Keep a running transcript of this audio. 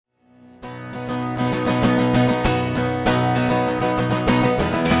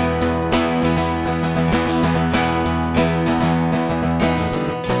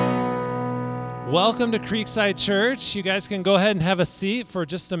welcome to Creekside Church. You guys can go ahead and have a seat for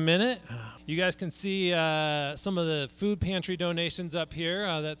just a minute. You guys can see some of the food pantry donations up here.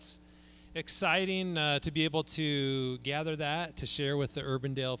 That's exciting to be able to gather that to share with the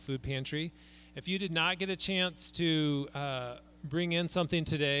Urbandale Food Pantry. If you did not get a chance to bring in something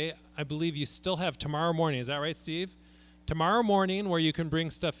today, I believe you still have tomorrow morning. Is that right, Steve? Tomorrow morning where you can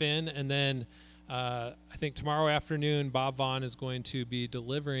bring stuff in, and then I think tomorrow afternoon Bob Vaughn is going to be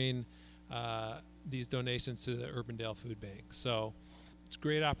delivering these donations to the Urbandale Food Bank. So it's a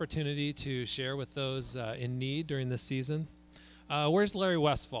great opportunity to share with those in need during this season. Where's Larry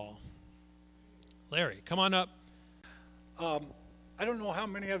Westfall? Larry, come on up. I don't know how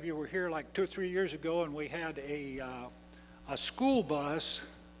many of you were here like 2 or 3 years ago, and we had a school bus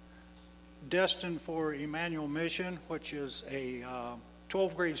destined for Emmanuel Mission, which is a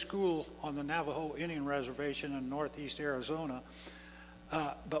 12th grade school on the Navajo Indian Reservation in northeast Arizona.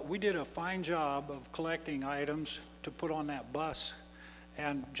 But we did a fine job of collecting items to put on that bus.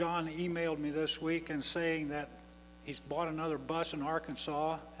 And John emailed me this week and saying that he's bought another bus in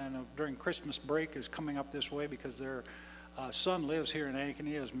Arkansas, and during Christmas break is coming up this way because their son lives here in Aiken.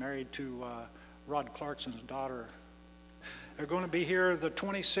 He is married to Rod Clarkson's daughter. They're going to be here the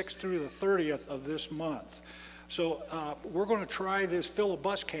 26th through the 30th of this month. So we're going to try this Fill a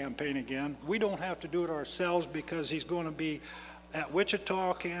Bus campaign again. We don't have to do it ourselves because he's going to be at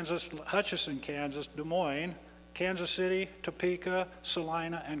Wichita, Kansas, Hutchinson, Kansas, Des Moines, Kansas City, Topeka,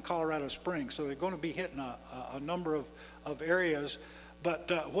 Salina, and Colorado Springs. So they're going to be hitting a number of areas.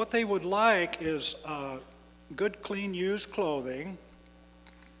 But what they would like is good, clean, used clothing,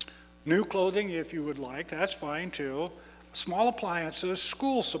 new clothing if you would like, that's fine too, small appliances,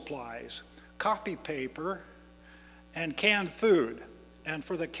 school supplies, copy paper, and canned food. And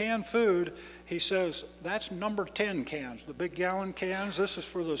for the canned food, he says that's number 10 cans, the big gallon cans. This is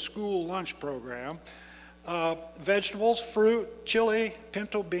for the school lunch program. Vegetables, fruit, chili,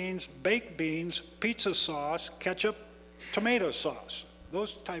 pinto beans, baked beans, pizza sauce, ketchup, tomato sauce.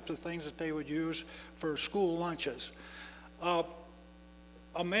 Those types of things that they would use for school lunches. A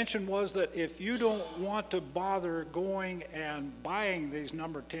mention was that if you don't want to bother going and buying these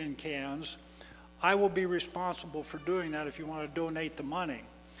number 10 cans, I will be responsible for doing that if you want to donate the money.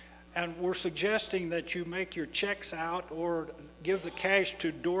 And we're suggesting that you make your checks out or give the cash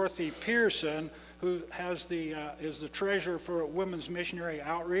to Dorothy Pearson, who has is the treasurer for Women's Missionary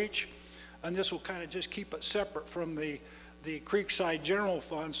Outreach. And this will kind of just keep it separate from the Creekside General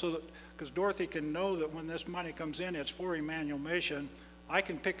Fund, so that, because Dorothy can know that when this money comes in, it's for Emmanuel Mission. I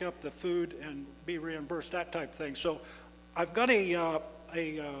can pick up the food and be reimbursed, that type of thing. So I've got a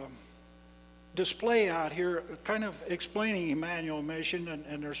display out here kind of explaining Emmanuel Mission,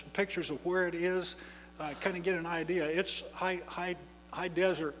 and there's pictures of where it is, kind of get an idea. It's high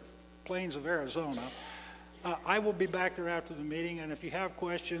desert plains of Arizona. I will be back there after the meeting, and if you have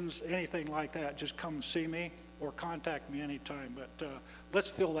questions, anything like that, just come and see me or contact me anytime. But let's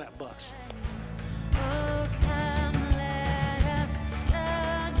fill that bus.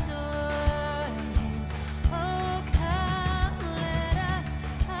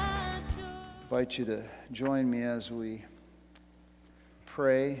 I invite you to join me as we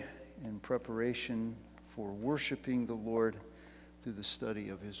pray in preparation for worshiping the Lord through the study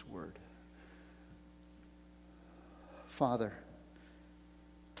of His Word. Father,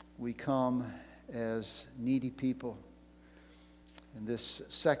 we come as needy people in this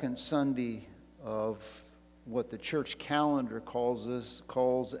second Sunday of what the church calendar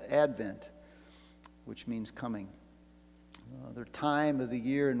calls Advent, which means coming. The time of the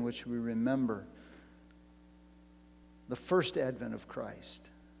year in which we remember the first advent of Christ.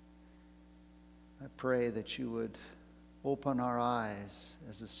 I pray that you would open our eyes,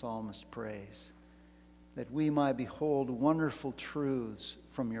 as the psalmist prays, that we might behold wonderful truths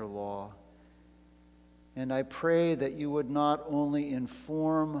from your law. And I pray that you would not only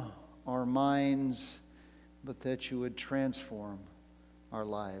inform our minds, but that you would transform our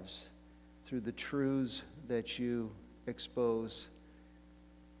lives through the truths that you expose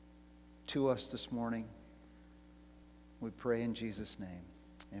to us this morning. We pray in Jesus' name.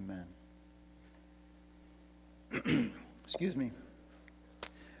 Amen. Excuse me.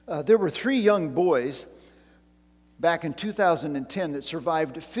 There were 3 young boys back in 2010 that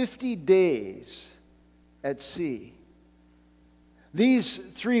survived 50 days at sea. These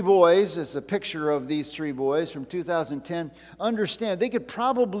 3 boys, as a picture of these 3 boys from 2010, understand they could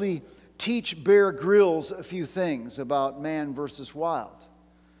probably teach Bear Grylls a few things about man versus wild.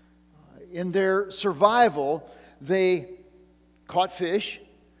 In their survival, they caught fish,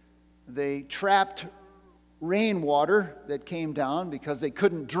 they trapped rainwater that came down because they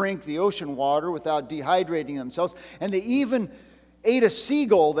couldn't drink the ocean water without dehydrating themselves. And they even ate a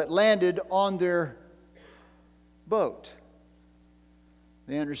seagull that landed on their boat.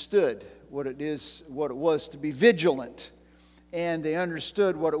 They understood what it was to be vigilant. And they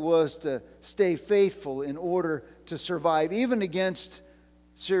understood what it was to stay faithful in order to survive, even against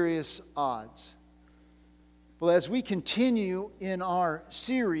serious odds. Well, as we continue in our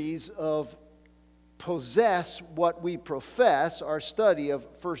series of Possess What We Profess, our study of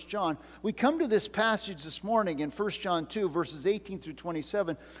 1 John, we come to this passage this morning in 1 John 2, verses 18 through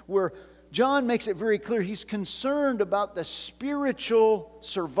 27, where John makes it very clear he's concerned about the spiritual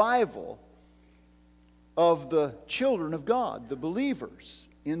survival of the children of God, the believers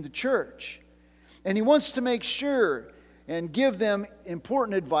in the church. And he wants to make sure and give them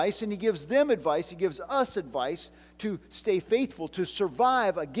important advice, and he gives them advice, he gives us advice to stay faithful, to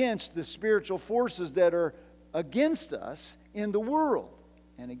survive against the spiritual forces that are against us in the world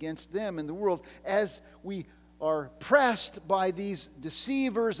and against them in the world as we are pressed by these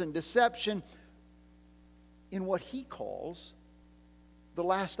deceivers and deception in what he calls the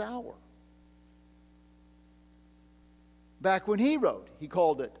last hour. Back when he wrote, he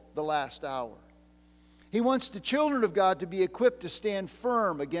called it the last hour. He wants the children of God to be equipped to stand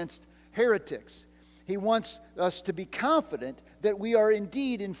firm against heretics. He wants us to be confident that we are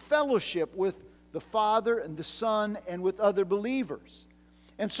indeed in fellowship with the Father and the Son and with other believers.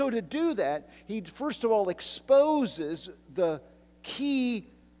 And so to do that, he first of all exposes the key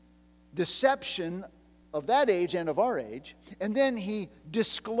deception of that age and of our age, and then he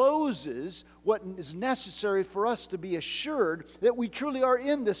discloses what is necessary for us to be assured that we truly are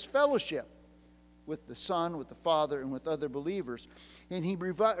in this fellowship with the Son, with the Father, and with other believers. And he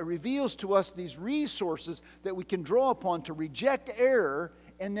reveals to us these resources that we can draw upon to reject error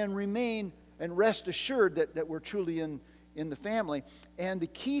and then remain and rest assured that we're truly in the family. And the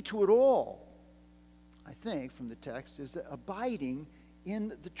key to it all, I think, from the text, is that abiding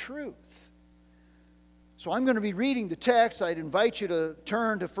in the truth. So I'm going to be reading the text. I'd invite you to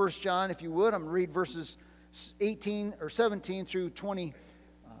turn to 1 John, if you would. I'm going to read verses 18 or 17 through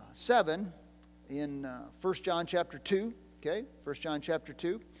 27 in 1 John chapter 2. Okay, 1 John chapter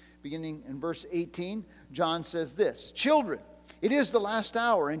 2, beginning in verse 18. John says this: "Children, it is the last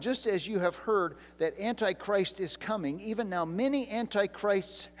hour, and just as you have heard that Antichrist is coming, even now many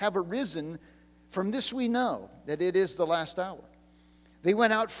Antichrists have arisen. From this we know that it is the last hour. They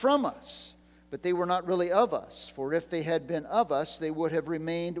went out from us, but they were not really of us. For if they had been of us, they would have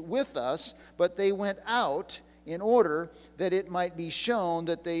remained with us. But they went out in order that it might be shown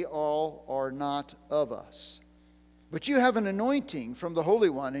that they all are not of us. But you have an anointing from the Holy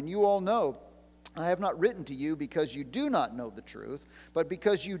One, and you all know I have not written to you because you do not know the truth, but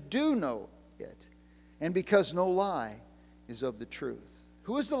because you do know it, and because no lie is of the truth.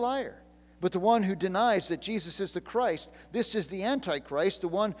 Who is the liar? But the one who denies that Jesus is the Christ. This is the Antichrist, the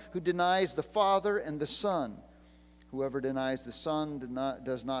one who denies the Father and the Son. Whoever denies the Son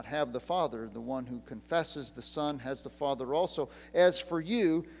does not have the Father. The one who confesses the Son has the Father also. As for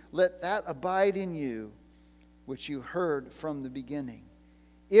you, let that abide in you which you heard from the beginning.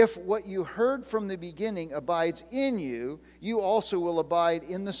 If what you heard from the beginning abides in you, you also will abide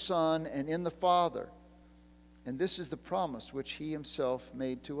in the Son and in the Father. And this is the promise which he himself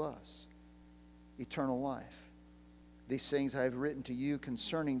made to us, eternal life. These things I have written to you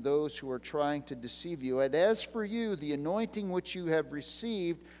concerning those who are trying to deceive you. And as for you, the anointing which you have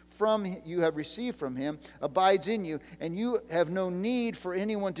received from him abides in you, and you have no need for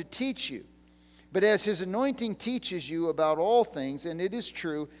anyone to teach you. But as his anointing teaches you about all things, and it is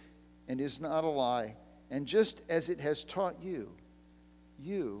true and is not a lie, and just as it has taught you,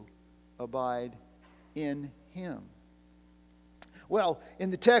 you abide in him." Well,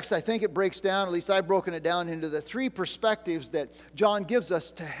 in the text, I think it breaks down, at least I've broken it down into the three perspectives that John gives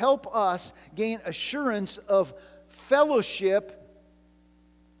us to help us gain assurance of fellowship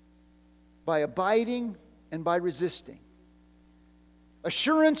by abiding and by resisting.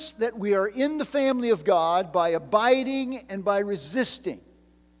 Assurance that we are in the family of God by abiding and by resisting.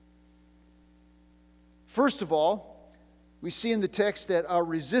 First of all, we see in the text that our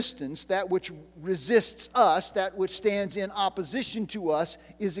resistance, that which resists us, that which stands in opposition to us,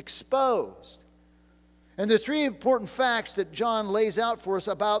 is exposed. And there are three important facts that John lays out for us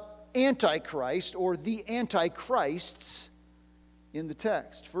about Antichrist or the Antichrists in the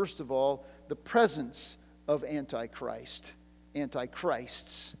text. First of all, the presence of Antichrist.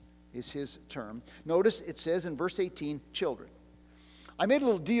 Antichrists is his term. Notice it says in verse 18, children. I made a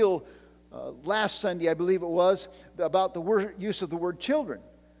little deal last Sunday, I believe it was, about the use of the word children.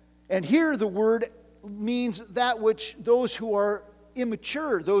 And here the word means that which those who are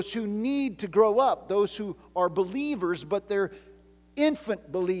immature, those who need to grow up, those who are believers, but they're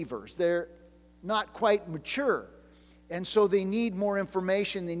infant believers. They're not quite mature. And so they need more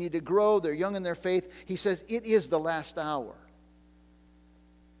information. They need to grow. They're young in their faith. He says, it is the last hour.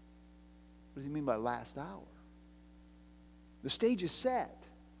 What does he mean by last hour? The stage is set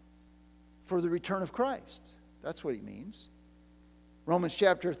for the return of Christ. That's what he means. Romans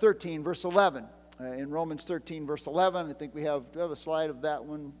chapter 13, verse 11. In Romans 13, verse 11, I think do we have a slide of that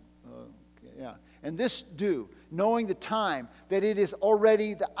one? Okay, yeah. And this do, knowing the time, that it is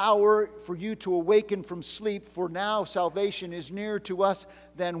already the hour for you to awaken from sleep, for now salvation is nearer to us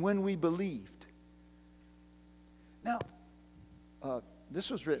than when we believed. Now, this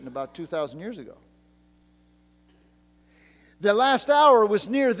was written about 2,000 years ago. The last hour was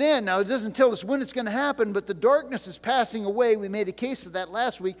near then. Now, it doesn't tell us when it's going to happen, but the darkness is passing away. We made a case of that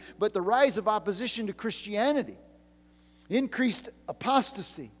last week. But the rise of opposition to Christianity, increased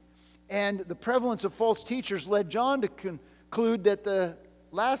apostasy, and the prevalence of false teachers led John to conclude that the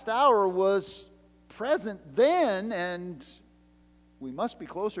last hour was present then, and we must be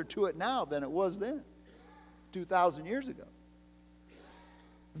closer to it now than it was then, 2,000 years ago.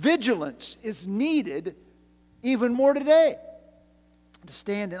 Vigilance is needed even more today to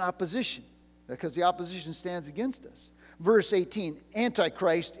stand in opposition, because the opposition stands against us. Verse 18,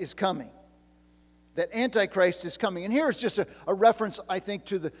 Antichrist is coming. That Antichrist is coming. And here's just a reference, I think,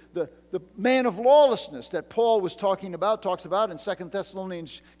 to the man of lawlessness that Paul was talks about in 2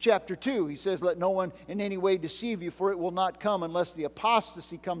 Thessalonians chapter 2. He says, let no one in any way deceive you, for it will not come unless the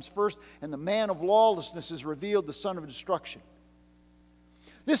apostasy comes first, and the man of lawlessness is revealed, the son of destruction.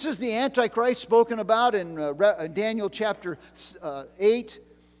 This is the Antichrist spoken about in Daniel chapter 8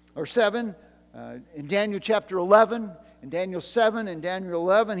 or 7, in Daniel chapter 11, in Daniel 7 and Daniel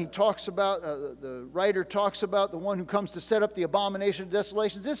 11. He talks about, the writer talks about the one who comes to set up the abomination of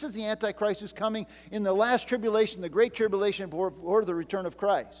desolations. This is the Antichrist who's coming in the last tribulation, the great tribulation before the return of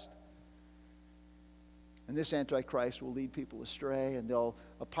Christ. And this Antichrist will lead people astray, and they'll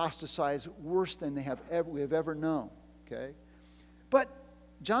apostatize worse than we have ever known. Okay? But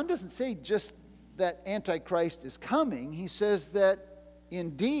John doesn't say just that Antichrist is coming. He says that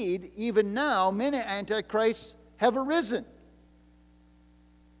indeed, even now, many Antichrists have arisen.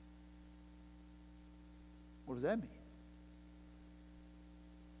 What does that mean?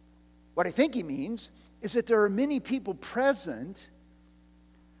 What I think he means is that there are many people present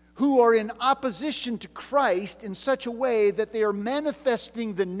who are in opposition to Christ in such a way that they are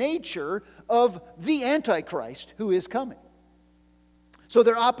manifesting the nature of the Antichrist who is coming. So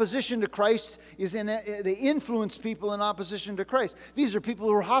their opposition to Christ they influence people in opposition to Christ. These are people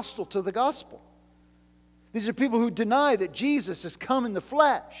who are hostile to the gospel. These are people who deny that Jesus has come in the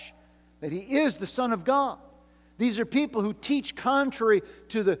flesh, that He is the Son of God. These are people who teach contrary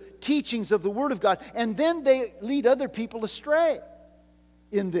to the teachings of the Word of God, and then they lead other people astray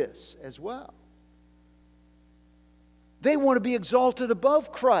in this as well. They want to be exalted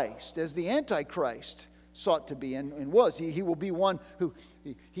above Christ, as the Antichrist sought to be and was. He will be one who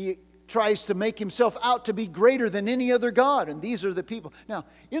he tries to make himself out to be greater than any other god, and these are the people. Now,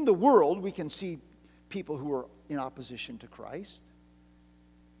 in the world, we can see people who are in opposition to Christ.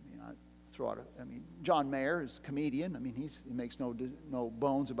 John Mayer is a comedian. He makes no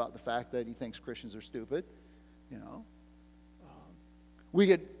bones about the fact that he thinks Christians are stupid. We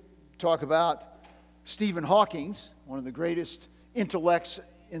could talk about Stephen Hawking, one of the greatest intellects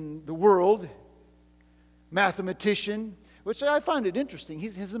in the world, mathematician, which I find it interesting.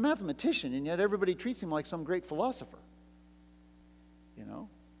 He's a mathematician, and yet everybody treats him like some great philosopher.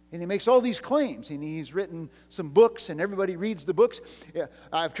 And he makes all these claims, and he's written some books, and everybody reads the books. Yeah,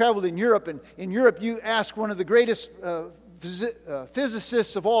 I've traveled in Europe, and in Europe you ask one of the greatest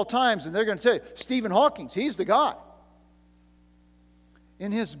physicists of all times, and they're going to tell you, Stephen Hawking, he's the guy.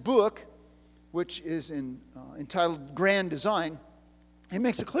 In his book, which is entitled Grand Design, he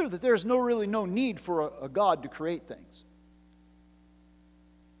makes it clear that there's really no need for a God to create things.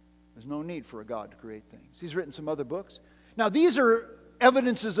 There's no need for a God to create things. He's written some other books. Now, these are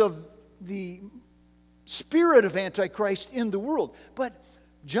evidences of the spirit of Antichrist in the world. But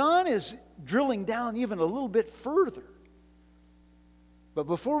John is drilling down even a little bit further. But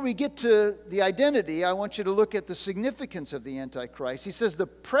before we get to the identity, I want you to look at the significance of the Antichrist. He says the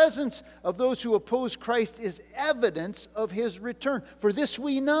presence of those who oppose Christ is evidence of His return. For this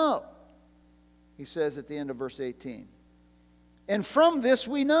we know, he says at the end of verse 18. And from this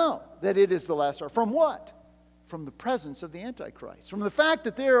we know that it is the last hour. From what? From the presence of the Antichrist. From the fact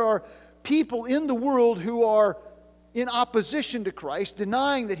that there are people in the world who are in opposition to Christ,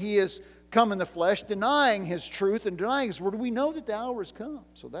 denying that He has come in the flesh, denying His truth and denying His word. We know that the hour has come.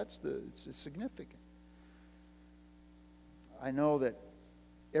 So it's significant. I know that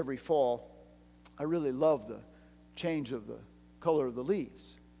every fall, I really love the change of the color of the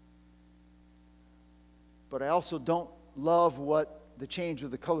leaves. But I also don't love what the change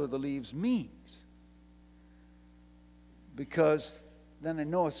of the color of the leaves means. Because then I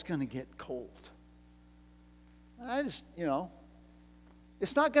know it's going to get cold. I just,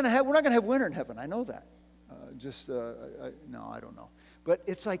 it's not going to have, we're not going to have winter in heaven. I know that. No, I don't know. But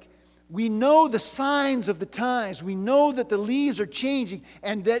it's like, we know the signs of the times. We know that the leaves are changing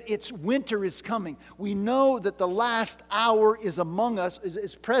and that it's winter is coming. We know that the last hour is among us,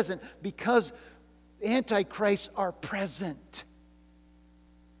 is present, because antichrists are present.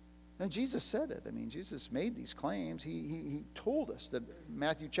 And Jesus said it. I mean, Jesus made these claims. He told us that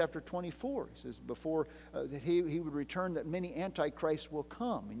Matthew chapter 24, he says before that he would return, that many antichrists will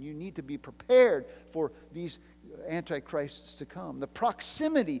come. And you need to be prepared for these antichrists to come. The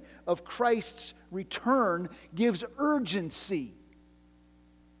proximity of Christ's return gives urgency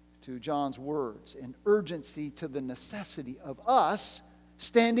to John's words and urgency to the necessity of us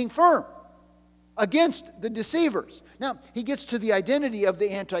standing firm against the deceivers. Now, he gets to the identity of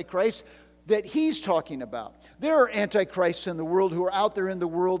the Antichrist that he's talking about. There are antichrists in the world who are out there in the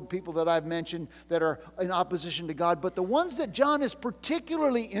world, people that I've mentioned that are in opposition to God, but the ones that John is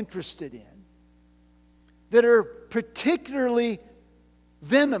particularly interested in, that are particularly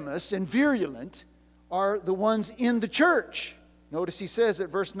venomous and virulent, are the ones in the church. Notice he says at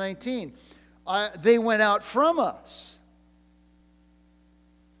verse 19, they went out from us.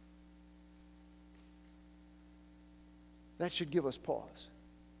 That should give us pause.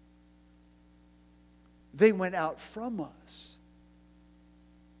 They went out from us,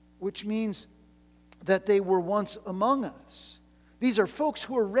 which means that they were once among us. These are folks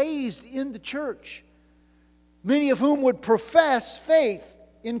who are raised in the church, many of whom would profess faith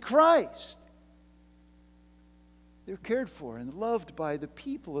in Christ. They're cared for and loved by the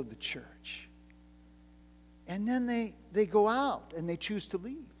people of the church. And then they go out and they choose to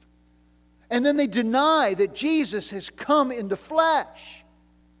leave. And then they deny that Jesus has come in the flesh.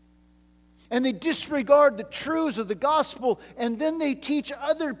 And they disregard the truths of the gospel. And then they teach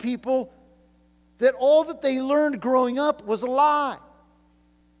other people that all that they learned growing up was a lie.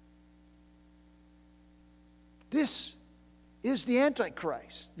 This is the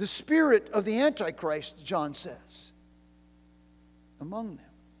Antichrist, the spirit of the Antichrist, John says, among them.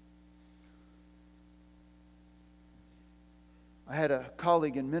 I had a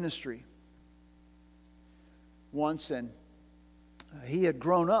colleague in ministry once, and he had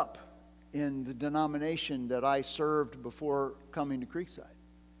grown up in the denomination that I served before coming to Creekside.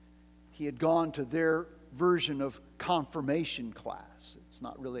 He had gone to their version of confirmation class. It's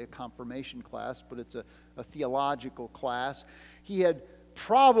not really a confirmation class, but it's a theological class. He had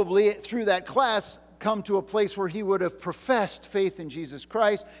probably, through that class, come to a place where he would have professed faith in Jesus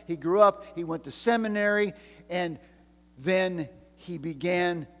Christ. He grew up, he went to seminary, and then he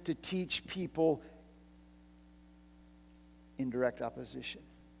began to teach people in direct opposition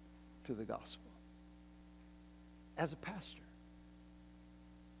to the gospel. As a pastor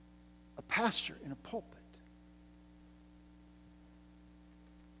in a pulpit.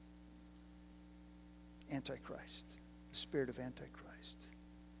 Antichrist, the spirit of Antichrist.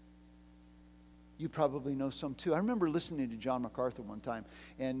 You probably know some too. I remember listening to John MacArthur one time,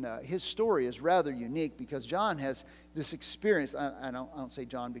 and his story is rather unique because John has this experience. I don't say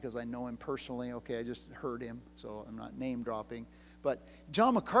John because I know him personally. Okay, I just heard him, so I'm not name dropping. But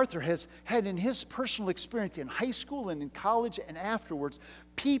John MacArthur has had in his personal experience in high school and in college and afterwards,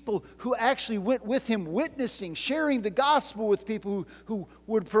 people who actually went with him witnessing, sharing the gospel with people who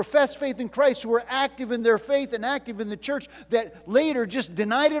would profess faith in Christ, who were active in their faith and active in the church, that later just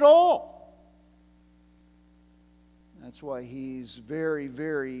denied it all. That's why he's very,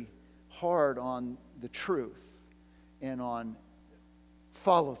 very hard on the truth and on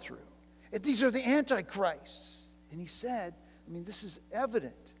follow through. These are the antichrists. And he said, this is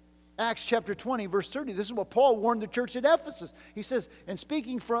evident. Acts chapter 20, verse 30, this is what Paul warned the church at Ephesus. He says, and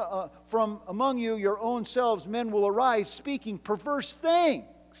speaking from among you, your own selves, men will arise, speaking perverse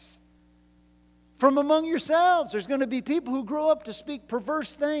things. From among yourselves, there's going to be people who grow up to speak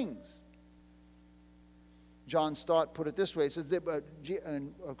perverse things. John Stott put it this way. He says,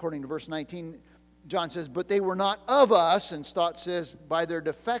 according to verse 19, John says, but they were not of us. And Stott says, by their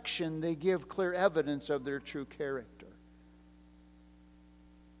defection, they give clear evidence of their true character.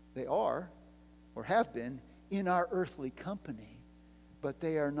 They are, or have been, in our earthly company, but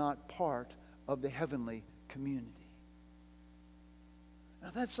they are not part of the heavenly community. Now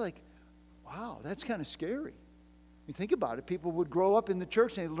that's like Wow, that's kind of scary. You think about it, people would grow up in the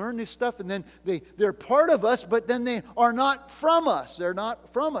church and they learn this stuff, and then they're part of us, but then they are not from us. They're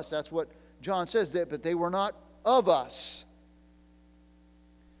not from us. That's what John says, but they were not of us.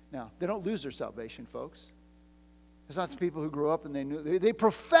 Now, they don't lose their salvation, folks. It's not the people who grew up and they knew. They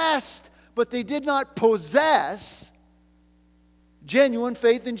professed, but they did not possess genuine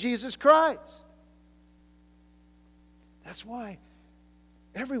faith in Jesus Christ. That's why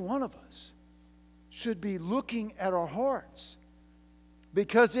every one of us should be looking at our hearts,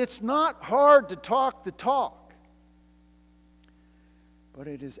 because it's not hard to talk the talk, but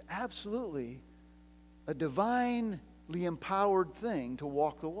it is absolutely a divinely empowered thing to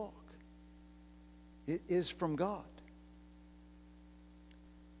walk the walk. It is from God.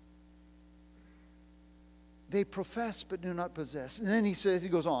 They profess but do not possess. And then he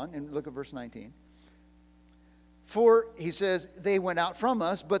goes on, and look at verse 19. For, he says, they went out from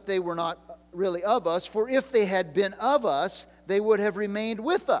us, but they were not really of us. For if they had been of us, they would have remained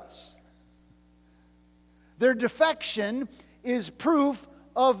with us. Their defection is proof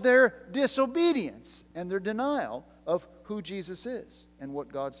of their disobedience and their denial of who Jesus is and what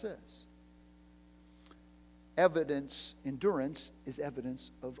God says. Endurance is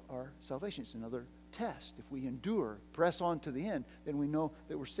evidence of our salvation. It's another test. If we endure, press on to the end, then we know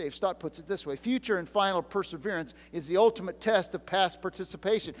that we're saved. Stott puts it this way: future and final perseverance is the ultimate test of past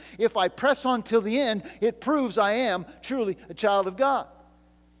participation. If I press on till the end, it proves I am truly a child of God.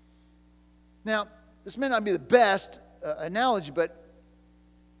 Now, this may not be the best analogy, but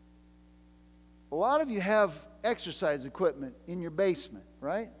a lot of you have exercise equipment in your basement,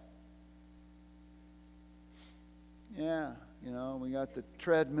 right? Yeah. We got the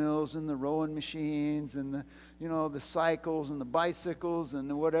treadmills and the rowing machines and the cycles and the bicycles and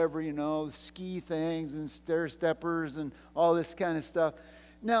the whatever, the ski things and stair steppers and all this kind of stuff.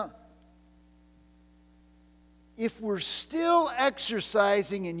 Now, if we're still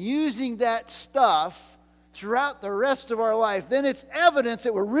exercising and using that stuff throughout the rest of our life, then it's evidence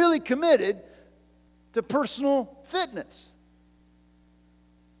that we're really committed to personal fitness.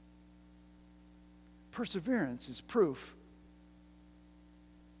 Perseverance is proof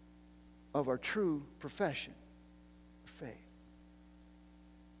of our true profession of faith.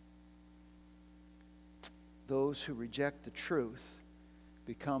 Those who reject the truth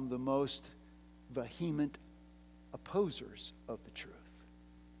become the most vehement opposers of the truth.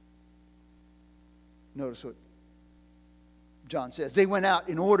 Notice what John says. They went out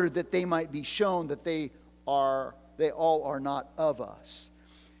in order that they might be shown that they all are not of us.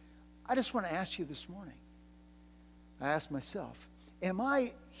 I just want to ask you this morning. I ask myself, am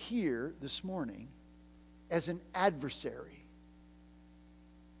I here this morning as an adversary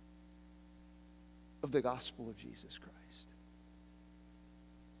of the gospel of Jesus Christ?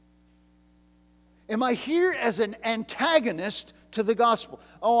 Am I here as an antagonist to the gospel?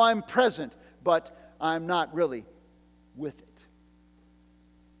 Oh, I'm present, but I'm not really with it.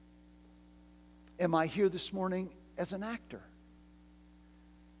 Am I here this morning as an actor?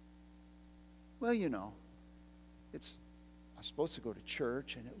 Well, I'm supposed to go to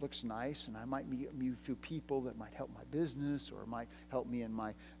church, and it looks nice, and I might meet a few people that might help my business or might help me in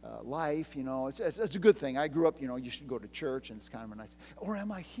my life. It's a good thing. I grew up, you should go to church, and it's kind of a nice. Or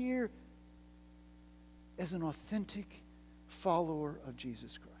am I here as an authentic follower of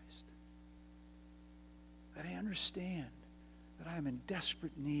Jesus Christ? That I understand that I am in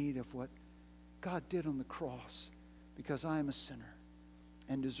desperate need of what God did on the cross because I am a sinner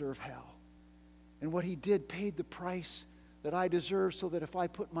and deserve hell. And what He did paid the price that I deserve, so that if I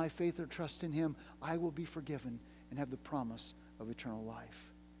put my faith or trust in Him, I will be forgiven and have the promise of eternal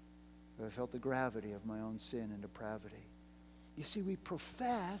life. But I felt the gravity of my own sin and depravity. You see, we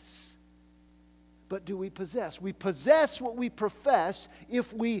profess, but do we possess? We possess what we profess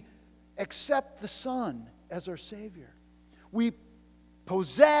if we accept the Son as our Savior. We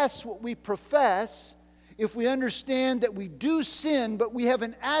possess what we profess if we understand that we do sin, but we have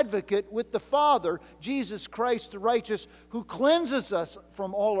an advocate with the Father, Jesus Christ the righteous, who cleanses us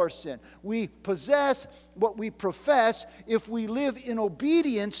from all our sin. We possess what we profess if we live in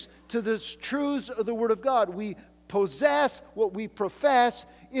obedience to the truths of the Word of God. We possess what we profess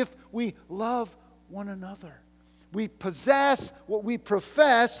if we love one another. We possess what we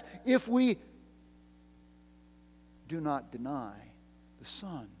profess if we do not deny the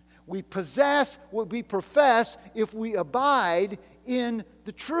Son. We possess what we profess if we abide in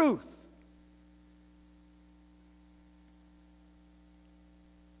the truth.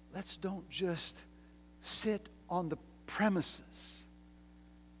 Let's don't just sit on the premises,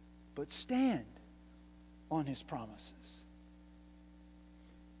 but stand on His promises.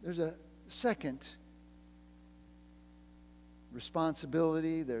 There's a second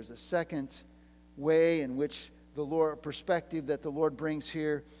responsibility. There's a second way in which the Lord, perspective that the Lord brings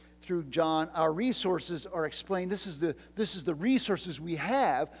here through John. Our resources are explained. This is the resources we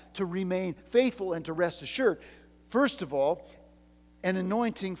have to remain faithful and to rest assured. First of all, an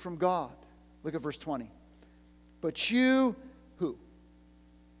anointing from God. Look at verse 20. But you, who?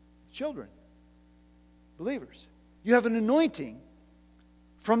 Children, believers. You have an anointing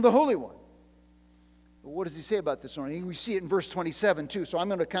from the Holy One. What does he say about this anointing? We see it in verse 27 too. So I'm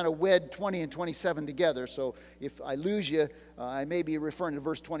going to kind of wed 20 and 27 together. So if I lose you, I may be referring to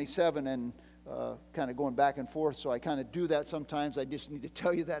verse 27 and kind of going back and forth. So I kind of do that sometimes. I just need to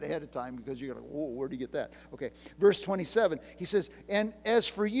tell you that ahead of time because you're going to, whoa, where do you get that? Okay, verse 27, he says, and as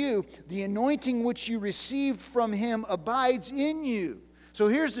for you, the anointing which you received from him abides in you. So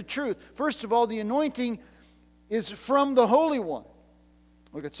here's the truth. First of all, the anointing is from the Holy One.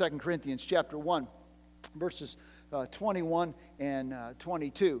 Look at 2 Corinthians chapter 1. Verses 21 and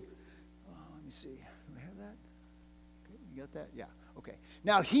 22. Let me see. Do we have that? Okay, you got that? Yeah. Okay.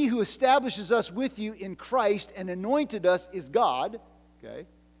 Now, he who establishes us with you in Christ and anointed us is God, okay,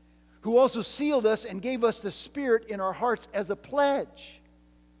 who also sealed us and gave us the Spirit in our hearts as a pledge.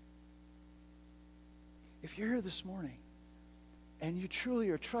 If you're here this morning and you truly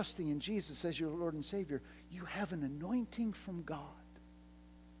are trusting in Jesus as your Lord and Savior, you have an anointing from God.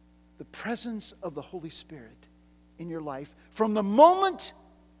 The presence of the Holy Spirit in your life from the moment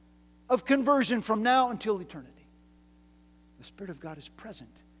of conversion from now until eternity. The Spirit of God is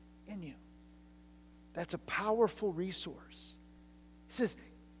present in you. That's a powerful resource. It says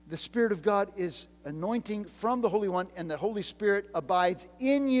the Spirit of God is anointing from the Holy One and the Holy Spirit abides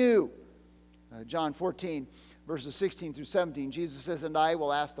in you. John 14, verses 16 through 17, Jesus says, and I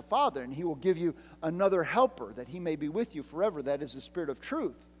will ask the Father, and he will give you another helper that he may be with you forever. That is the Spirit of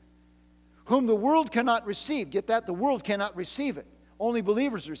truth, whom the world cannot receive. Get that? The world cannot receive it. Only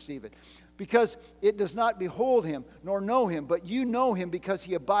believers receive it. Because it does not behold him, nor know him, but you know him because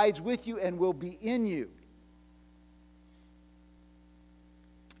he abides with you and will be in you.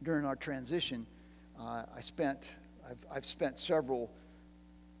 During our transition, I've spent several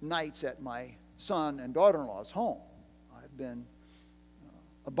nights at my son and daughter-in-law's home. I've been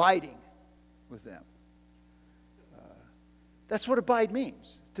abiding with them. That's what abide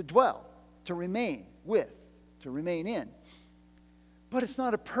means, to dwell. To remain with, to remain in. But it's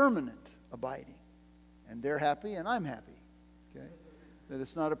not a permanent abiding. And they're happy and I'm happy. Okay? That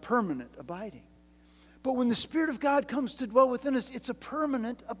it's not a permanent abiding. But when the Spirit of God comes to dwell within us, it's a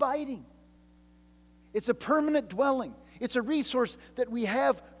permanent abiding. It's a permanent dwelling. It's a resource that we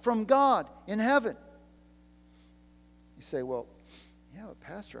have from God in heaven. You say, well, yeah, but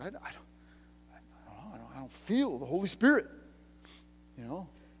Pastor, I don't feel the Holy Spirit. You know?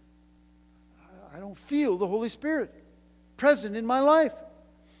 I don't feel the Holy Spirit present in my life.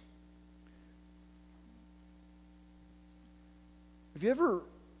 Have you ever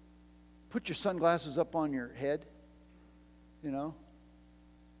put your sunglasses up on your head? You know?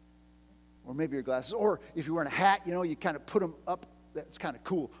 Or maybe your glasses. Or if you're wearing a hat, you know, you kind of put them up. That's kind of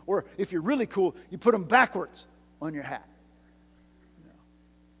cool. Or if you're really cool, you put them backwards on your hat. You know?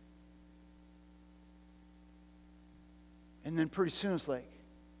 And then pretty soon it's like,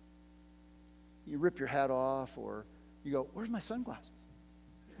 you rip your hat off, or you go, where's my sunglasses?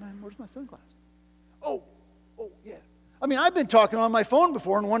 Man, where's my sunglasses? Oh, yeah. I mean, I've been talking on my phone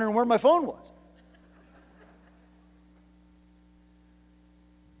before and wondering where my phone was.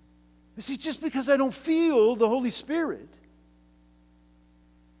 You see, just because I don't feel the Holy Spirit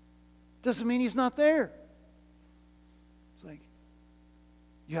doesn't mean he's not there. It's like,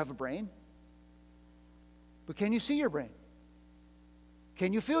 you have a brain, but can you see your brain?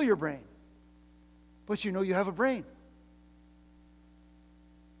 Can you feel your brain? But you know you have a brain.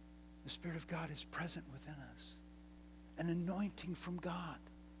 The Spirit of God is present within us. An anointing from God.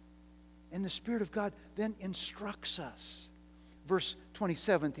 And the Spirit of God then instructs us. Verse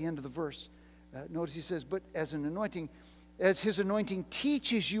 27, at the end of the verse, notice he says, but as his anointing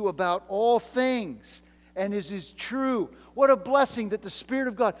teaches you about all things, and is true. What a blessing that the Spirit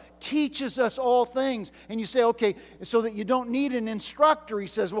of God teaches us all things. And you say, okay, so that you don't need an instructor. He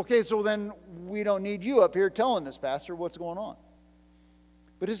says, okay, so then we don't need you up here telling us, Pastor, what's going on.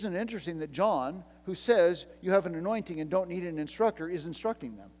 But isn't it interesting that John, who says you have an anointing and don't need an instructor, is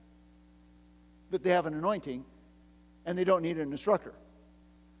instructing them? That they have an anointing and they don't need an instructor.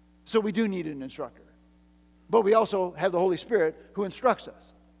 So we do need an instructor. But we also have the Holy Spirit who instructs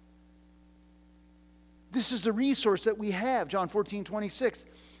us. This is the resource that we have. John 14:26.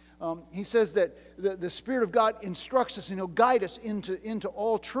 He says that the Spirit of God instructs us and he'll guide us into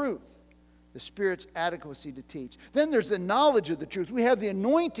all truth. The Spirit's adequacy to teach. Then there's the knowledge of the truth. We have the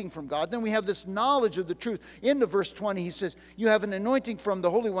anointing from God. Then we have this knowledge of the truth. Into verse 20, he says, you have an anointing from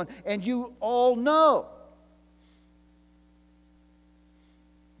the Holy One, and you all know.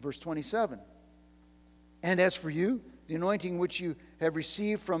 Verse 27, and as for you, the anointing which you have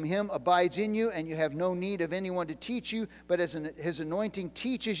received from Him abides in you, and you have no need of anyone to teach you, but as His anointing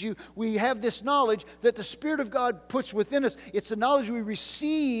teaches you. We have this knowledge that the Spirit of God puts within us. It's the knowledge we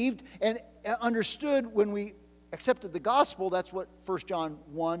received and understood when we accepted the gospel. That's what 1 John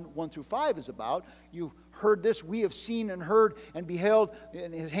 1 through 5 is about. You heard this, we have seen and heard and beheld,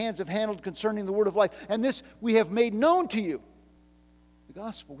 and His hands have handled concerning the word of life. And this we have made known to you. The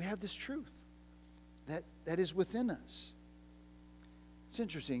gospel, we have this truth that is within us. It's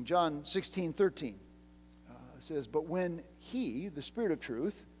interesting. John 16:13 says, but when He, the Spirit of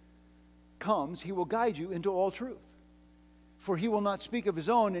truth, comes, He will guide you into all truth. For He will not speak of His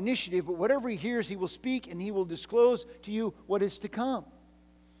own initiative, but whatever He hears, He will speak, and He will disclose to you what is to come.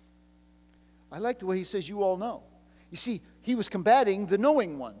 I like the way He says, you all know. You see, He was combating the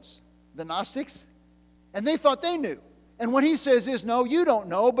knowing ones, the Gnostics, and they thought they knew. And what He says is, no, you don't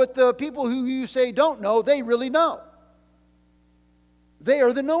know, but the people who you say don't know, they really know. They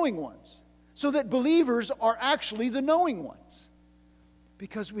are the knowing ones. So that believers are actually the knowing ones.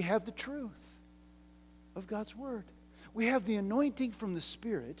 Because we have the truth of God's Word. We have the anointing from the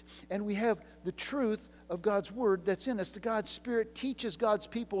Spirit, and we have the truth of God's Word that's in us. The God's Spirit teaches God's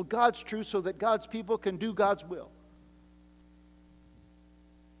people God's truth so that God's people can do God's will.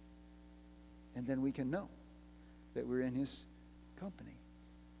 And then we can know that we're in His company.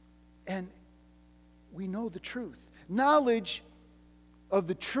 And we know the truth. Knowledge of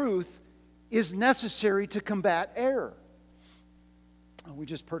the truth is necessary to combat error. We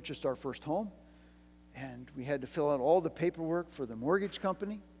just purchased our first home, and we had to fill out all the paperwork for the mortgage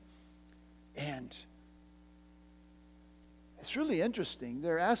company. And it's really interesting.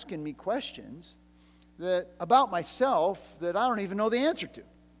 They're asking me questions about myself that I don't even know the answer to.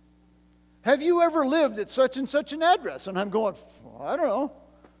 Have you ever lived at such and such an address? And I'm going, well, I don't know,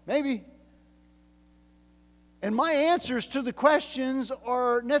 maybe. And my answers to the questions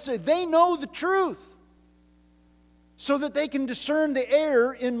are necessary. They know the truth so that they can discern the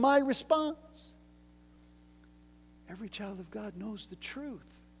error in my response. Every child of God knows the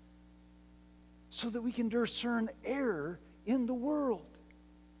truth so that we can discern error in the world.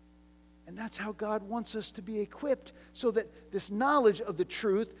 And that's how God wants us to be equipped, so that this knowledge of the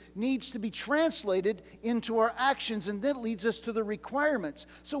truth needs to be translated into our actions, and that leads us to the requirements.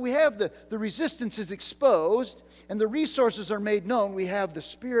 So we have the resistance is exposed, and the resources are made known. We have the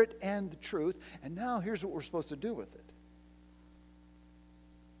Spirit and the truth. And now here's what we're supposed to do with it.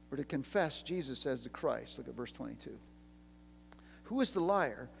 We're to confess Jesus as the Christ. Look at verse 22. Who is the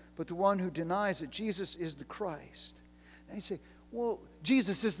liar but the one who denies that Jesus is the Christ? Now you say, well,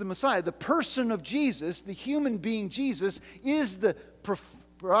 Jesus is the Messiah. The person of Jesus, the human being Jesus, is the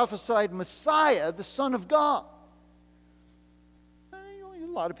prophesied Messiah, the Son of God. A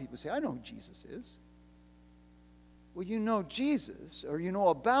lot of people say, I know who Jesus is. Well, you know Jesus, or you know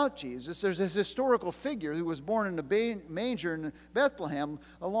about Jesus. There's this historical figure who was born in a manger in Bethlehem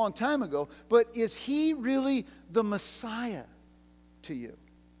a long time ago. But is He really the Messiah to you?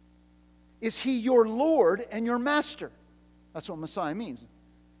 Is He your Lord and your Master? That's what Messiah means.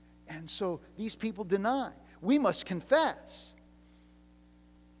 And so these people deny. We must confess.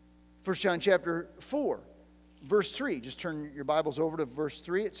 1 John chapter 4, verse 3. Just turn your Bibles over to verse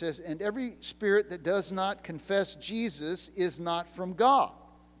 3. It says, and every spirit that does not confess Jesus is not from God.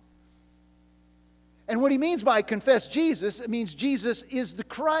 And what he means by confess Jesus, it means Jesus is the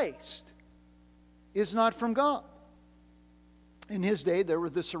Christ, is not from God. In his day, there were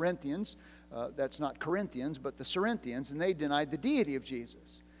the Cerinthians. That's not Corinthians, but the Cerinthians, and they denied the deity of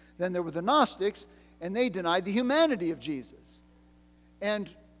Jesus. Then there were the Gnostics, and they denied the humanity of Jesus. And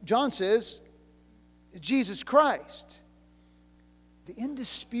John says, Jesus Christ, the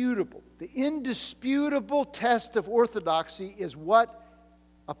indisputable test of orthodoxy is what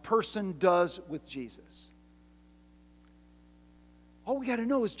a person does with Jesus. All we got to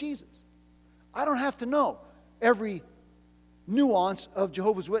know is Jesus. I don't have to know every nuance of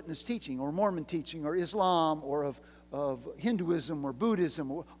Jehovah's Witness teaching or Mormon teaching or Islam or of Hinduism or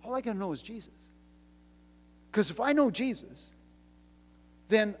Buddhism. All I got to know is Jesus. Because if I know Jesus,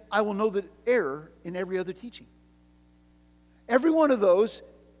 then I will know the error in every other teaching. Every one of those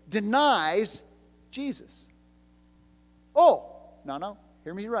denies Jesus. Oh, no,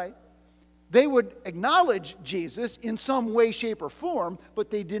 hear me right. They would acknowledge Jesus in some way, shape, or form, but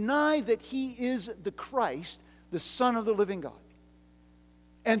they deny that He is the Christ, the Son of the living God.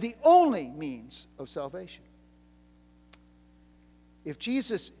 and the only means of salvation. If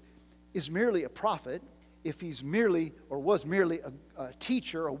Jesus is merely a prophet, if he's merely or was merely a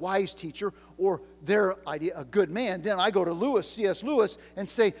teacher, a wise teacher, or their idea, a good man, then I go to C.S. Lewis, and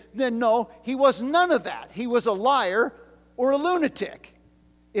say, then no, he was none of that. He was a liar or a lunatic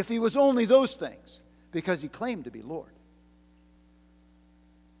if he was only those things, because he claimed to be Lord.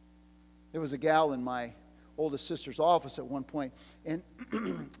 There was a gal in my oldest sister's office at one point, and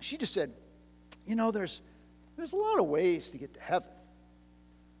she just said, you know, there's a lot of ways to get to heaven.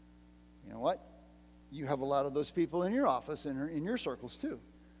 You know what? You have a lot of those people in your office and in your circles too.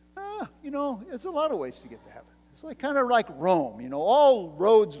 You know, it's a lot of ways to get to heaven. It's like kind of like Rome. You know, all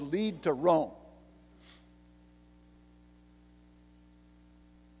roads lead to Rome.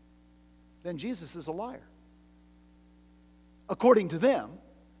 Then Jesus is a liar, according to them.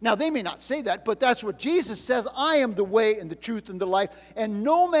 Now, they may not say that, but that's what Jesus says. I am the way and the truth and the life, and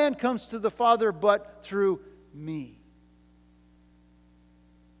no man comes to the Father but through me.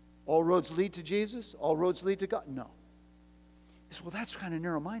 All roads lead to Jesus? All roads lead to God? No. He says, well, that's kind of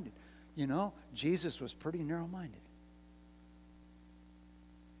narrow-minded. You know, Jesus was pretty narrow-minded,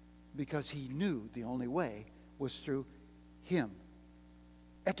 because he knew the only way was through him.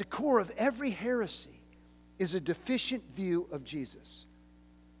 At the core of every heresy is a deficient view of Jesus.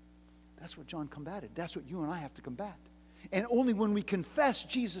 That's what John combated. That's what you and I have to combat. And only when we confess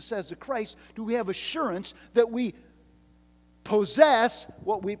Jesus as the Christ do we have assurance that we possess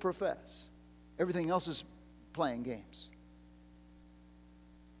what we profess. Everything else is playing games.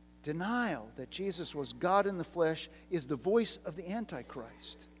 Denial that Jesus was God in the flesh is the voice of the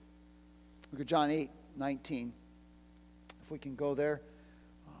Antichrist. Look at John 8:19. If we can go there,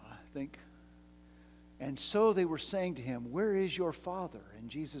 I think. And so they were saying to him, where is your Father? And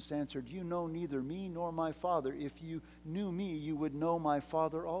Jesus answered, you know neither me nor my Father. If you knew me, you would know my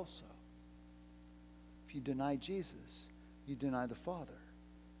Father also. If you deny Jesus, you deny the Father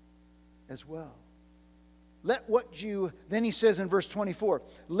as well. Then he says in verse 24,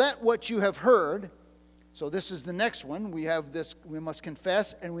 let what you have heard. So this is the next one. We have this, we must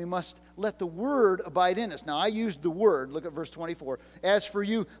confess and we must let the word abide in us. Now I used the word, look at verse 24. As for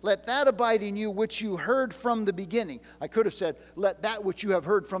you, let that abide in you which you heard from the beginning. I could have said, let that which you have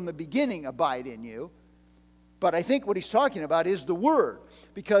heard from the beginning abide in you. But I think what he's talking about is the word.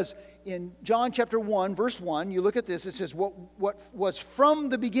 Because in John chapter 1, verse 1, you look at this, it says, what was from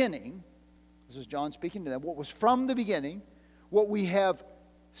the beginning, this is John speaking to them, what was from the beginning, what we have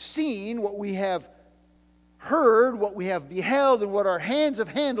seen, what we have heard, what we have beheld, and what our hands have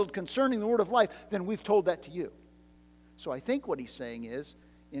handled concerning the word of life, then we've told that to you. So I think what he's saying is,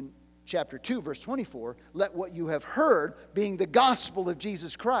 in chapter 2, verse 24, let what you have heard, being the gospel of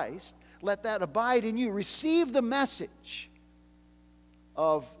Jesus Christ, let that abide in you. Receive the message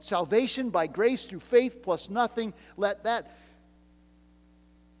of salvation by grace through faith plus nothing. Let that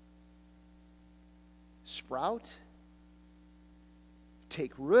sprout,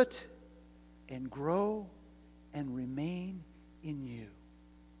 take root, and grow and remain in you.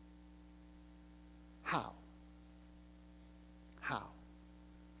 How? How?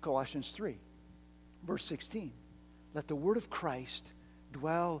 Colossians 3, verse 16. Let the word of Christ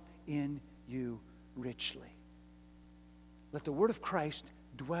dwell in you richly. Let the word of Christ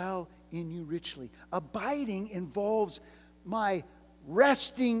dwell in you richly. Abiding involves my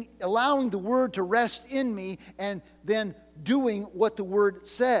resting, allowing the word to rest in me, and then doing what the word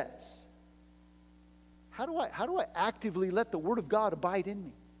says. How do I actively let the word of God abide in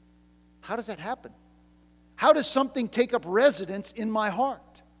me? How does that happen? How does something take up residence in my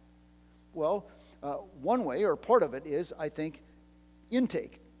heart? Well, one way or part of it is, I think,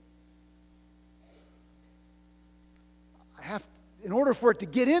 intake. In order for it to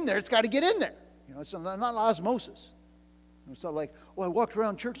get in there, it's got to get in there. You know, it's not osmosis. It's not like, I walked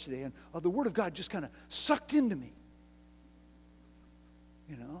around church today and the Word of God just kind of sucked into me.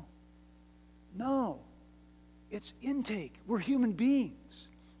 You know? No. It's intake. We're human beings.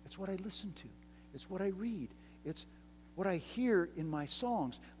 It's what I listen to. It's what I read. It's what I hear in my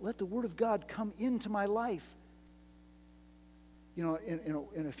songs. Let the Word of God come into my life. You know,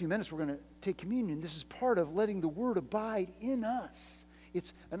 in a few minutes we're going to take communion. This is part of letting the Word abide in us.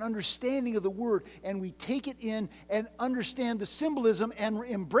 It's an understanding of the Word, and we take it in and understand the symbolism and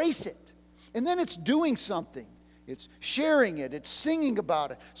embrace it. And then it's doing something. It's sharing it. It's singing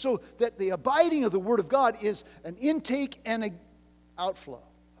about it. So that the abiding of the Word of God is an intake and an outflow.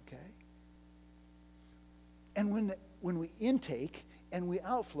 Okay? And when we intake and we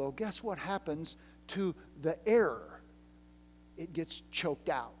outflow, guess what happens to the error? It gets choked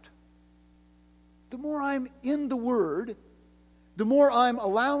out. The more I'm in the Word, the more I'm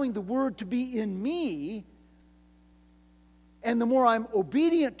allowing the Word to be in me, and the more I'm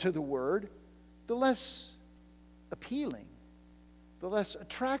obedient to the Word, the less appealing, the less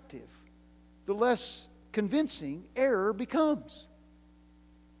attractive, the less convincing error becomes.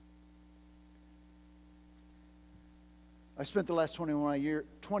 I spent the last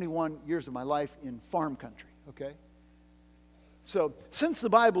 21 years of my life in farm country, okay? So, since the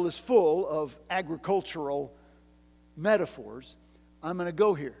Bible is full of agricultural metaphors, I'm going to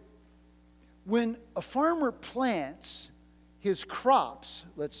go here. When a farmer plants his crops,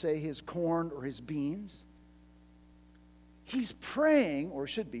 let's say his corn or his beans, he's praying, or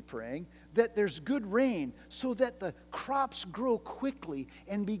should be praying, that there's good rain so that the crops grow quickly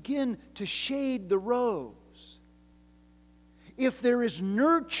and begin to shade the rows. If there is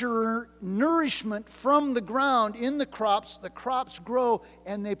nourishment from the ground in the crops grow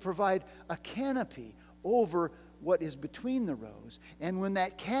and they provide a canopy over what is between the rows. And when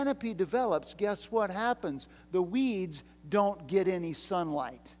that canopy develops, guess what happens? The weeds don't get any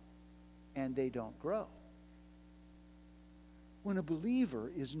sunlight and they don't grow. When a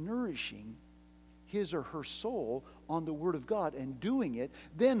believer is nourishing his or her soul on the Word of God and doing it,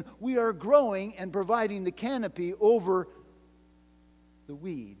 then we are growing and providing the canopy over the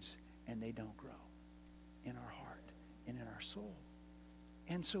weeds, and they don't grow in our heart and in our soul.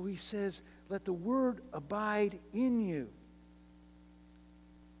 And so he says, let the Word abide in you.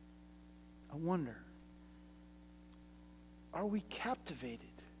 I wonder, are we captivated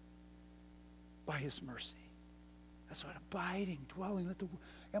by His mercy? That's what abiding, dwelling.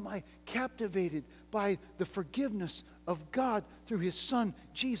 Am I captivated by the forgiveness of God through His Son,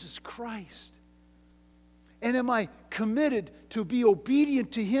 Jesus Christ? And am I committed to be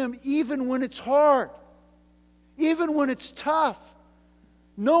obedient to Him even when it's hard, even when it's tough?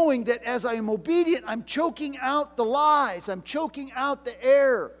 Knowing that as I am obedient, I'm choking out the lies, I'm choking out the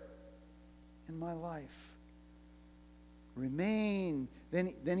error in my life. Remain.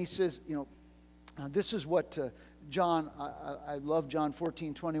 Then he says, this is what John, I love John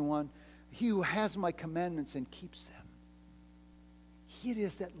 14:21. He who has my commandments and keeps them, he it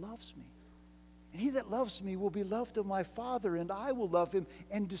is that loves me. And he that loves me will be loved of my Father, and I will love him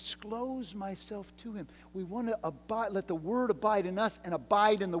and disclose myself to him. We want to abide, let the Word abide in us and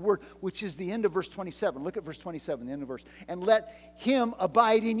abide in the Word, which is the end of verse 27. Look at verse 27, the end of verse. And let him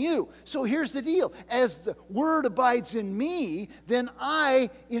abide in you. So here's the deal. As the Word abides in me, then I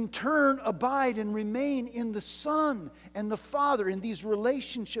in turn abide and remain in the Son and the Father, in these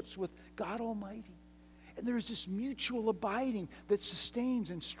relationships with God Almighty. And there's this mutual abiding that sustains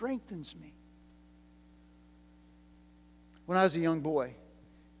and strengthens me. When I was a young boy,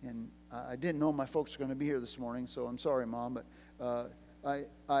 and I didn't know my folks were going to be here this morning, so I'm sorry, Mom, but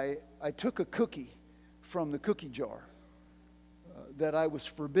I took a cookie from the cookie jar that I was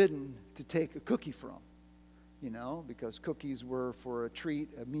forbidden to take a cookie from, because cookies were for a treat,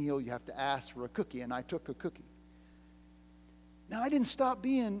 a meal, you have to ask for a cookie, and I took a cookie. Now, I didn't stop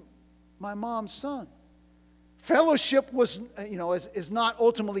being my mom's son. Fellowship was, is not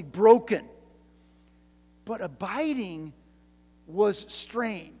ultimately broken, but abiding was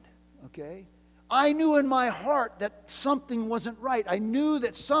strained, okay? I knew in my heart that something wasn't right. I knew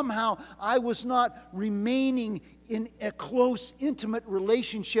that somehow I was not remaining in a close, intimate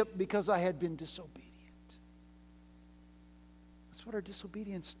relationship because I had been disobedient. That's what our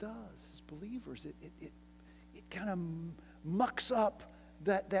disobedience does as believers. It kind of mucks up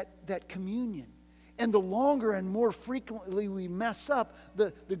that communion. And the longer and more frequently we mess up,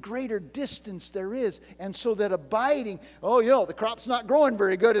 the greater distance there is. And so that abiding, the crop's not growing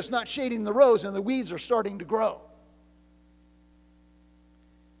very good, it's not shading the rows, and the weeds are starting to grow.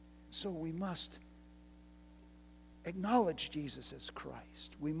 So we must acknowledge Jesus as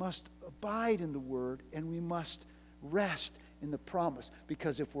Christ. We must abide in the Word, and we must rest in the promise.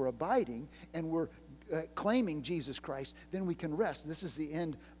 Because if we're abiding and we're claiming Jesus Christ, then we can rest. This is the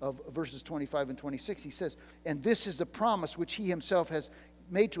end of verses 25 and 26. He says, and this is the promise which He Himself has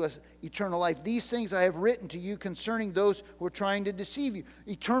made to us, eternal life. These things I have written to you concerning those who are trying to deceive you.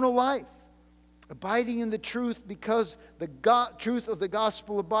 Eternal life. Abiding in the truth, because the truth of the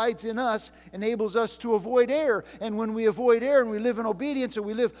gospel abides in us, enables us to avoid error. And when we avoid error and we live in obedience and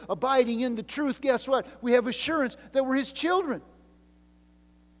we live abiding in the truth, guess what? We have assurance that we're His children,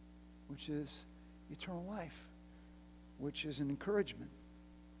 which is eternal life, which is an encouragement.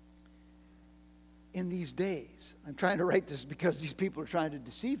 In these days, I'm trying to write this because these people are trying to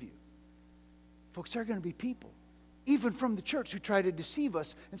deceive you. Folks, there are going to be people, even from the church, who try to deceive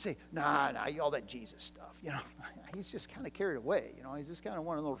us and say, nah, all that Jesus stuff, he's just kind of carried away. He's just kind of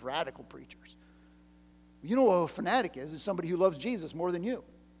one of those radical preachers. You know what a fanatic is? It's somebody who loves Jesus more than you.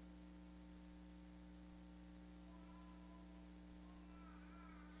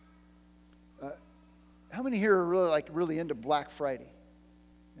 How many here are really into Black Friday?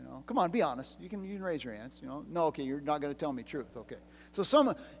 You know, come on, be honest. You can raise your hands. You know, no, okay, you're not going to tell me truth. Okay, so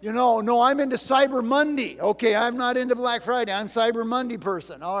some, no, I'm into Cyber Monday. Okay, I'm not into Black Friday. I'm Cyber Monday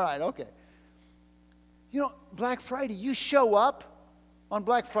person. All right, okay. Black Friday, you show up on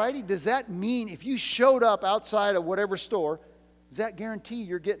Black Friday. Does that mean if you showed up outside of whatever store, does that guarantee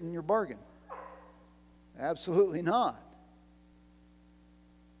you're getting your bargain? Absolutely not.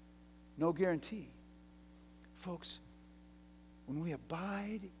 No guarantee. Folks, when we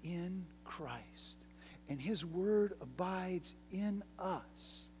abide in Christ and His Word abides in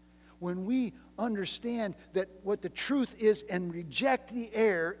us, when we understand that what the truth is and reject the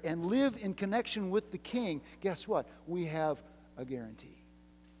error and live in connection with the King, guess what? We have a guarantee.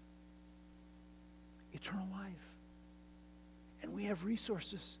 Eternal life. And we have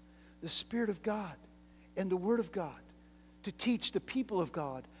resources, the Spirit of God and the Word of God, to teach the people of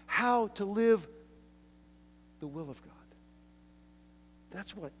God how to live the will of God.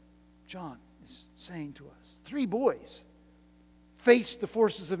 That's what John is saying to us. 3 boys faced the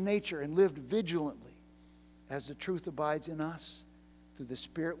forces of nature and lived vigilantly as the truth abides in us. Through the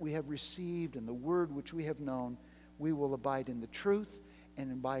Spirit we have received and the Word which we have known, we will abide in the truth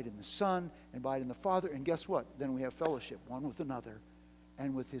and abide in the Son and abide in the Father. And guess what? Then we have fellowship one with another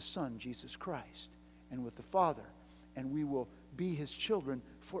and with His Son, Jesus Christ, and with the Father. And we will be His children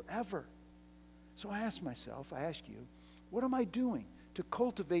forever. So I ask you, what am I doing to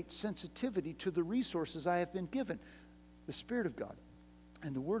cultivate sensitivity to the resources I have been given? The Spirit of God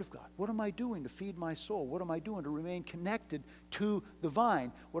and the Word of God. What am I doing to feed my soul? What am I doing to remain connected to the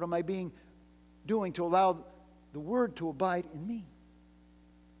vine? What am I doing to allow the Word to abide in me?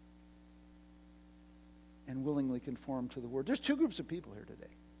 And willingly conform to the Word. There's 2 groups of people here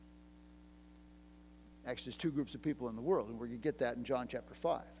today. Actually, there's 2 groups of people in the world, and we're going to get that in John chapter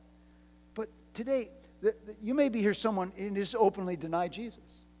 5. But today, you may be here someone and just openly deny Jesus.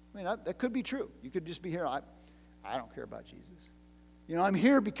 I mean, that could be true. You could just be here, I don't care about Jesus. I'm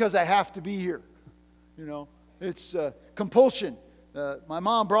here because I have to be here. It's compulsion. My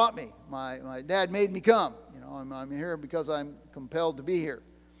mom brought me. My dad made me come. I'm here because I'm compelled to be here.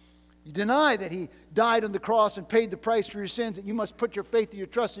 You deny that He died on the cross and paid the price for your sins, that you must put your faith and your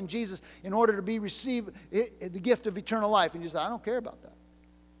trust in Jesus in order to receive the gift of eternal life. And you say, I don't care about that.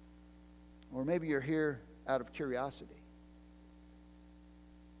 Or maybe you're here out of curiosity.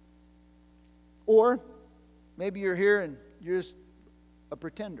 Or maybe you're here and you're just a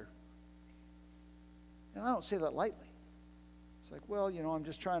and I don't say that lightly. It's like, well,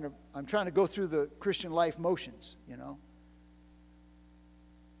 I'm trying to go through the Christian life motions,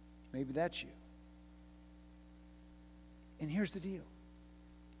 Maybe that's you. And here's the deal.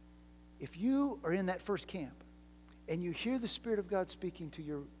 If you are in that first camp and you hear the Spirit of God speaking to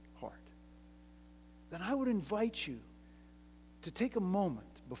your heart, then I would invite you to take a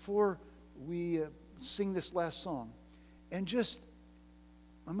moment before we sing this last song and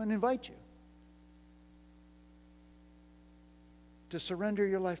I'm going to invite you to surrender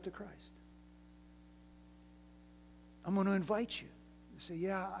your life to Christ. I'm going to invite you to say,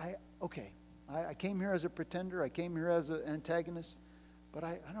 yeah, I came here as a pretender, I came here as an antagonist, but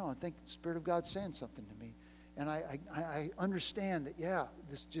I don't know, I think the Spirit of God's saying something to me. And I understand that, yeah,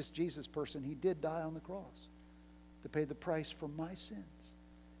 this just Jesus person, He did die on the cross to pay the price for my sins.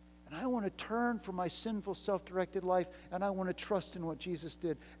 And I want to turn from my sinful, self-directed life, and I want to trust in what Jesus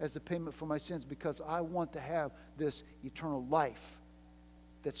did as the payment for my sins, because I want to have this eternal life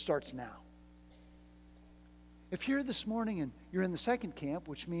that starts now. If you're here this morning and you're in the second camp,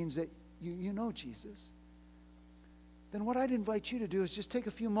 which means that you know Jesus, then what I'd invite you to do is just take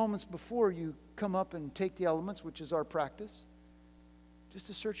a few moments before you come up and take the elements, which is our practice, just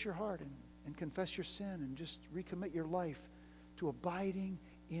to search your heart and confess your sin and just recommit your life to abiding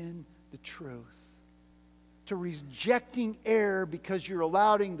in the truth, to rejecting error because you're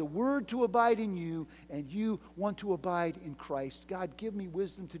allowing the Word to abide in you and you want to abide in Christ. God, give me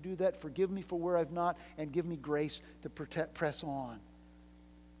wisdom to do that. Forgive me for where I've not, and give me grace to press on.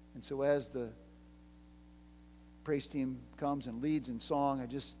 And so as the praise team comes and leads in song, I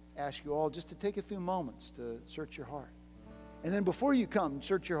just ask you all just to take a few moments to search your heart. And then before you come,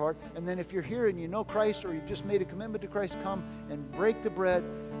 search your heart. And then if you're here and you know Christ, or you've just made a commitment to Christ, come and break the bread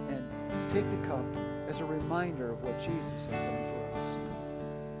and take the cup as a reminder of what Jesus has done for us.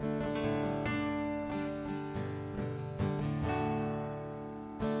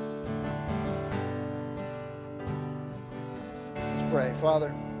 Let's pray.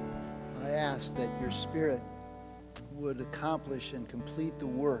 Father, I ask that your Spirit would accomplish and complete the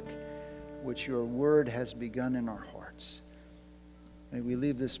work which your word has begun in our hearts. May we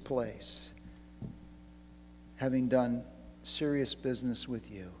leave this place having done serious business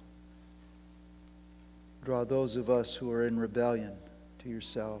with you. Draw those of us who are in rebellion to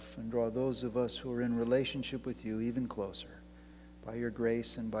yourself, and draw those of us who are in relationship with you even closer. By your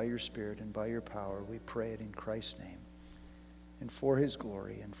grace and by your Spirit and by your power, we pray it in Christ's name, and for his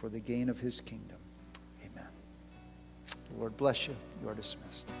glory and for the gain of his kingdom. Amen. The Lord bless you. You are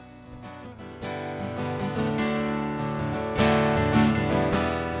dismissed.